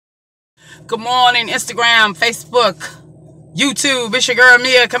Good morning, Instagram, Facebook, YouTube. It's your girl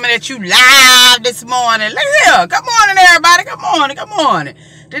Mia coming at you live this morning. Look here. Good morning, everybody. Good morning. Good morning.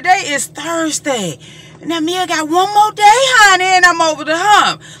 Today is Thursday. Now, Mia got one more day, honey, and I'm over the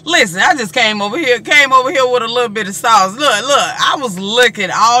hump. Listen, I just came over here with a little bit of sauce. Look, I was looking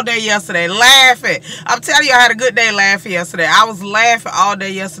all day yesterday, laughing. I'm telling you, I had a good day laughing yesterday. I was laughing all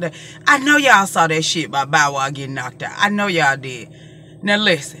day yesterday. I know y'all saw that shit by Bow Wow getting knocked out. I know y'all did. Now,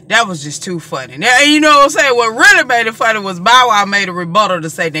 listen, that was just too funny. Now, you know what I'm saying? What really made it funny was Bow Wow made a rebuttal to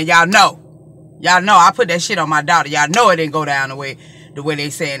say, now, y'all know, I put that shit on my daughter. Y'all know it didn't go down the way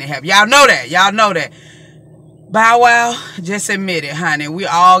they saying it happened. Y'all know that. Bow Wow, just admit it, honey. We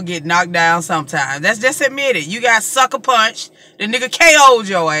all get knocked down sometimes. Let's just admit it. You got sucker punched. The nigga KO'd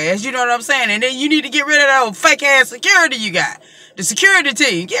your ass. You know what I'm saying? And then you need to get rid of that old fake ass security you got. The security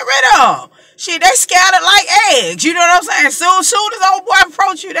team. Get rid of them. Shit, they scattered like eggs. You know what I'm saying? Soon as old boy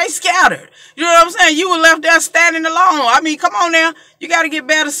approached you, they scattered. You know what I'm saying? You were left there standing alone. I mean, come on now. You got to get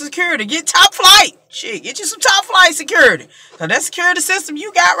better security. Get top flight. Shit, get you some top flight security. Because that security system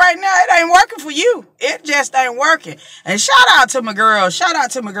you got right now, it ain't working for you. It just ain't working. And shout out to my girl. Shout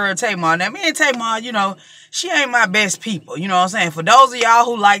out to my girl Tamar. Now, me and Tamar, you know, she ain't my best people. You know what I'm saying? For those of y'all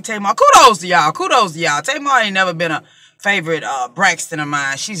who like Tamar, kudos to y'all. Kudos to y'all. Tamar ain't never been a favorite Braxton of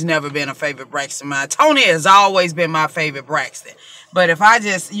mine. She's never been a favorite Braxton of mine. Tony has always been my favorite Braxton. But if I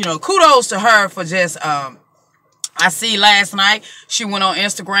just, you know, kudos to her for just, I see last night she went on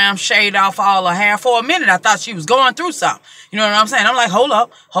Instagram, shaved off all her hair. For a minute, I thought she was going through something. You know what I'm saying? I'm like, hold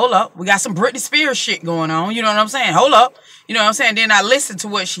up. We got some Britney Spears shit going on. You know what I'm saying? Hold up. You know what I'm saying? Then I listened to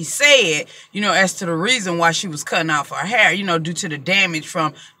what she said, you know, as to the reason why she was cutting off her hair, you know, due to the damage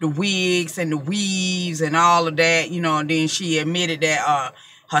from the wigs and the weaves and all of that, you know, and then she admitted that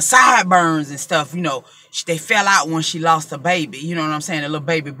her sideburns and stuff, you know, they fell out when she lost her baby, you know what I'm saying, a little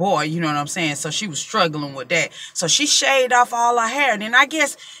baby boy, you know what I'm saying, so she was struggling with that. So she shaved off all her hair, and then I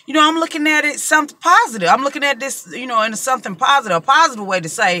guess, you know, I'm looking at it something positive. I'm looking at this, you know, in something positive, a positive way to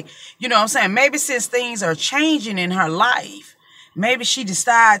say, you know what I'm saying, maybe since things are changing in her life, maybe she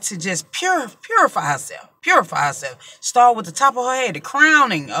decided to just purify herself. Start with the top of her head, the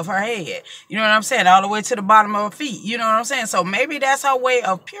crowning of her head. You know what I'm saying? All the way to the bottom of her feet. You know what I'm saying? So maybe that's her way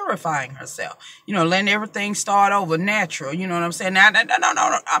of purifying herself. You know, letting everything start over natural. You know what I'm saying? Now, no.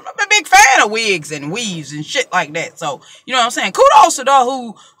 I'm a big fan of wigs and weaves and shit like that. So, you know what I'm saying? Kudos to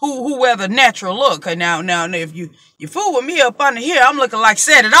those who wear the natural look. Now, if you fool with me up under here, I'm looking like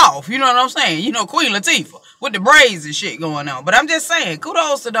Set It Off. You know what I'm saying? You know, Queen Latifah with the braids and shit going on. But I'm just saying,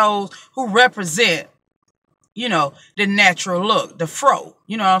 kudos to those who represent, you know, the natural look, the fro.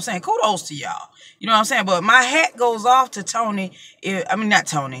 You know what I'm saying? Kudos to y'all. You know what I'm saying? But my hat goes off to Tony. Not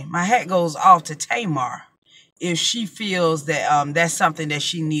Tony. My hat goes off to Tamar if she feels that that's something that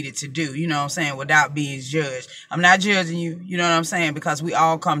she needed to do. You know what I'm saying? Without being judged. I'm not judging you. You know what I'm saying? Because we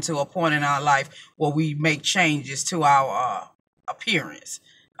all come to a point in our life where we make changes to our appearance.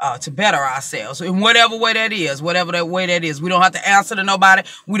 To better ourselves in whatever way that is, We don't have to answer to nobody.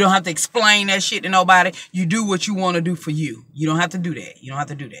 We don't have to explain that shit to nobody. You do what you want to do for you. You don't have to do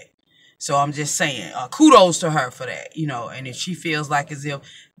that. So I'm just saying, kudos to her for that, you know. And if she feels like as if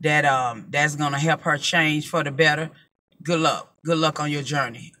that that's gonna help her change for the better, good luck. Good luck on your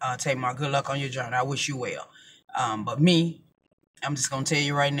journey, Tamar. Good luck on your journey. I wish you well. But me, I'm just gonna tell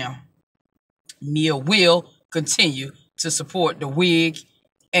you right now, Mia will continue to support the wig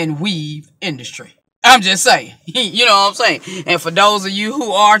and weave industry. I'm just saying. You know what I'm saying? And for those of you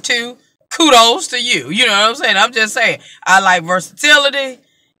who are too, kudos to you. You know what I'm saying? I'm just saying. I like versatility,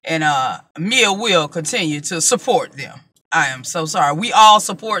 and Mia will continue to support them. I am so sorry. We all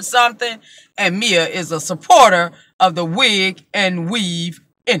support something, and Mia is a supporter of the wig and weave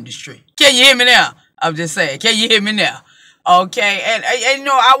industry. Can you hear me now? I'm just saying. Can you hear me now? Okay, and you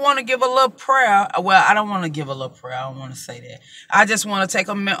know, I want to give a little prayer. Well, I don't want to give a little prayer. I don't want to say that. I just want to take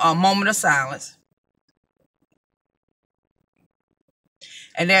a moment of silence.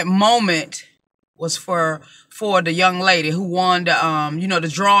 And that moment was for the young lady who won the, you know, the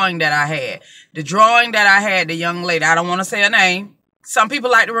drawing that I had. The drawing that I had, the young lady, I don't want to say her name. Some people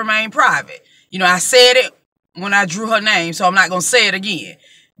like to remain private. You know, I said it when I drew her name, so I'm not going to say it again.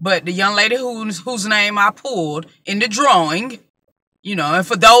 But the young lady whose name I pulled in the drawing, you know, and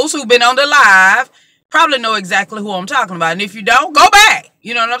for those who've been on the live, probably know exactly who I'm talking about. And if you don't, go back.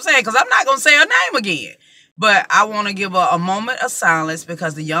 You know what I'm saying? Because I'm not going to say her name again. But I want to give a moment of silence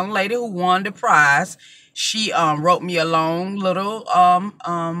because the young lady who won the prize, she wrote me a long little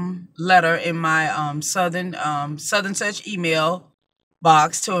letter in my Southern Touch email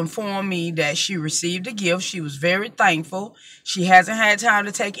P.O.Box to inform me that she received a gift. She was very thankful. She hasn't had time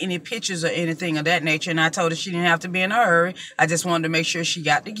to take any pictures or anything of that nature, and I told her she didn't have to be in a hurry. I just wanted to make sure she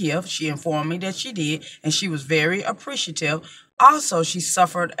got the gift. She informed me that she did, and she was very appreciative. Also, she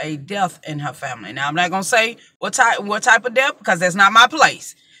suffered a death in her family. Now, I'm not going to say what type of death, because that's not my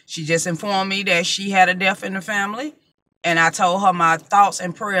place. She just informed me that she had a death in the family. And I told her my thoughts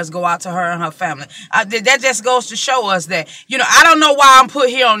and prayers go out to her and her family. That just goes to show us that, I don't know why I'm put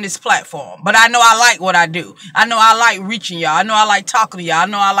here on this platform, but I know I like what I do. I know I like reaching y'all. I know I like talking to y'all. I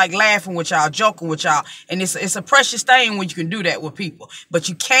know I like laughing with y'all, joking with y'all. And it's a precious thing when you can do that with people. But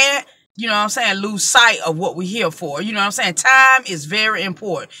you can't, lose sight of what we're here for. Time is very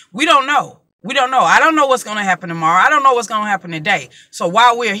important. We don't know. I don't know what's going to happen tomorrow. I don't know what's going to happen today. So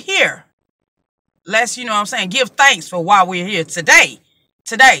while we're here, let's, give thanks for why we're here today,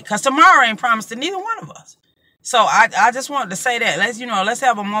 because tomorrow ain't promised to neither one of us. So I just wanted to say that. Let's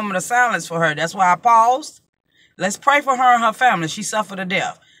have a moment of silence for her. That's why I paused. Let's pray for her and her family. She suffered a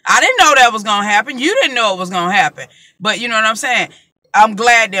death. I didn't know that was going to happen. You didn't know it was going to happen. But you know what I'm saying? I'm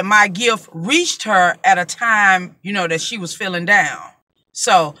glad that my gift reached her at a time, that she was feeling down.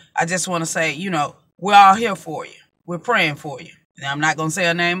 So I just want to say, we're all here for you. We're praying for you. And I'm not going to say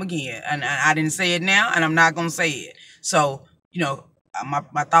her name again. And I didn't say it now, and I'm not going to say it. So,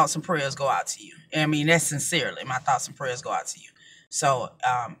 my thoughts and prayers go out to you. I mean, that's sincerely. My thoughts and prayers go out to you. So,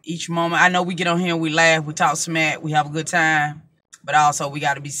 each moment, I know we get on here and we laugh, we talk smack, we have a good time. But also, we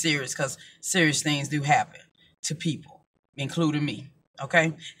got to be serious, because serious things do happen to people, including me.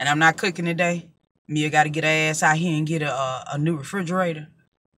 Okay? And I'm not cooking today. Mia got to get her ass out here and get a new refrigerator.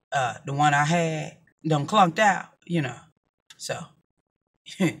 The one I had done clunked out, So,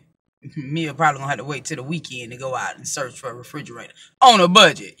 Mia probably gonna have to wait till the weekend to go out and search for a refrigerator on a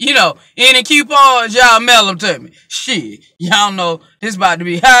budget. Any coupons, y'all mail them to me. Shit, y'all know this about to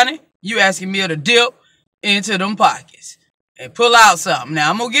be honey. You asking Mia to dip into them pockets and pull out something. Now,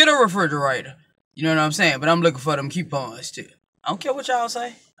 I'm gonna get a refrigerator. You know what I'm saying? But I'm looking for them coupons too. I don't care what y'all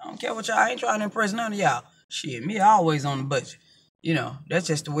say. I ain't trying to impress none of y'all. Shit, Mia always on the budget. That's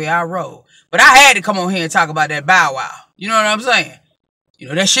just the way I roll. But I had to come on here and talk about that Bow Wow. You know what I'm saying?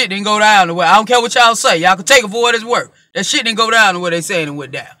 That shit didn't go down the way. I don't care what y'all say. Y'all can take it for what it's worth. That shit didn't go down the way they saying it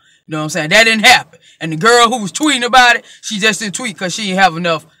went down. You know what I'm saying? That didn't happen. And the girl who was tweeting about it, she just didn't tweet because she didn't have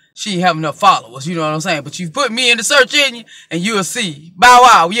enough followers. You know what I'm saying? But you put me in the search engine and you'll see. Bow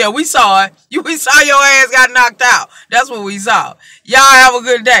Wow. Yeah, we saw it. We saw your ass got knocked out. That's what we saw. Y'all have a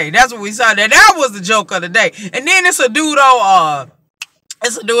good day. That's what we saw. That was the joke of the day. And then it's a dude on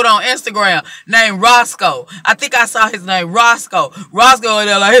Instagram named Roscoe. I think I saw his name, Roscoe. Roscoe in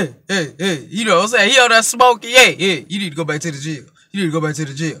there like, hey. You know what I'm saying? He on there smoking. Yeah. You need to go back to the jail. You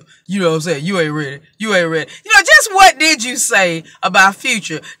know what I'm saying? You ain't ready. Just what did you say about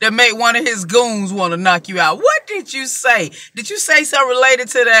Future that made one of his goons want to knock you out? What did you say? Did you say something related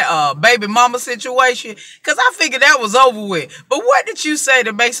to that baby mama situation? Because I figured that was over with. But what did you say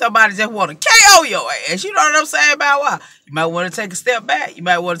to make somebody just want to KO your ass? You know what I'm saying about why? You might want to take a step back.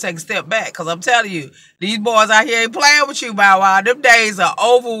 Because I'm telling you, these boys out here ain't playing with you, Bow Wow. Them days are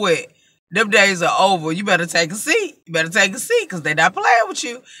over with. Them days are over. You better take a seat. Because they're not playing with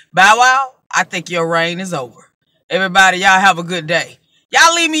you. Bow Wow, I think your reign is over. Everybody, y'all have a good day.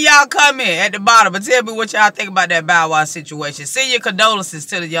 Y'all leave me y'all comment at the bottom and tell me what y'all think about that Bow Wow situation. Send your condolences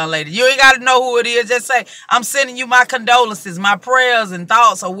to the young lady. You ain't got to know who it is. Just say, I'm sending you my condolences. My prayers and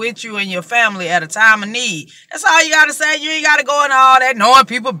thoughts are with you and your family at a time of need. That's all you got to say. You ain't got to go into all that knowing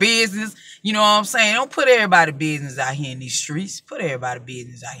people's business. You know what I'm saying? Don't put everybody's business out here in these streets.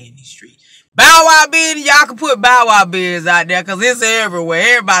 Bow Wow business, y'all can put Bow Wow business out there because it's everywhere.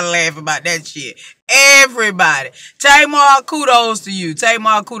 Everybody laughing about that shit. Everybody. Tamar, kudos to you. Good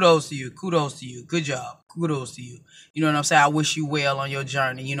job. Kudos to you. You know what I'm saying? I wish you well on your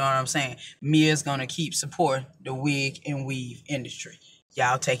journey. You know what I'm saying? Mia's going to keep supporting the wig and weave industry.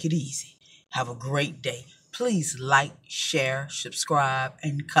 Y'all take it easy. Have a great day. Please like, share, subscribe,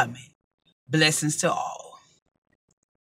 and comment. Blessings to all.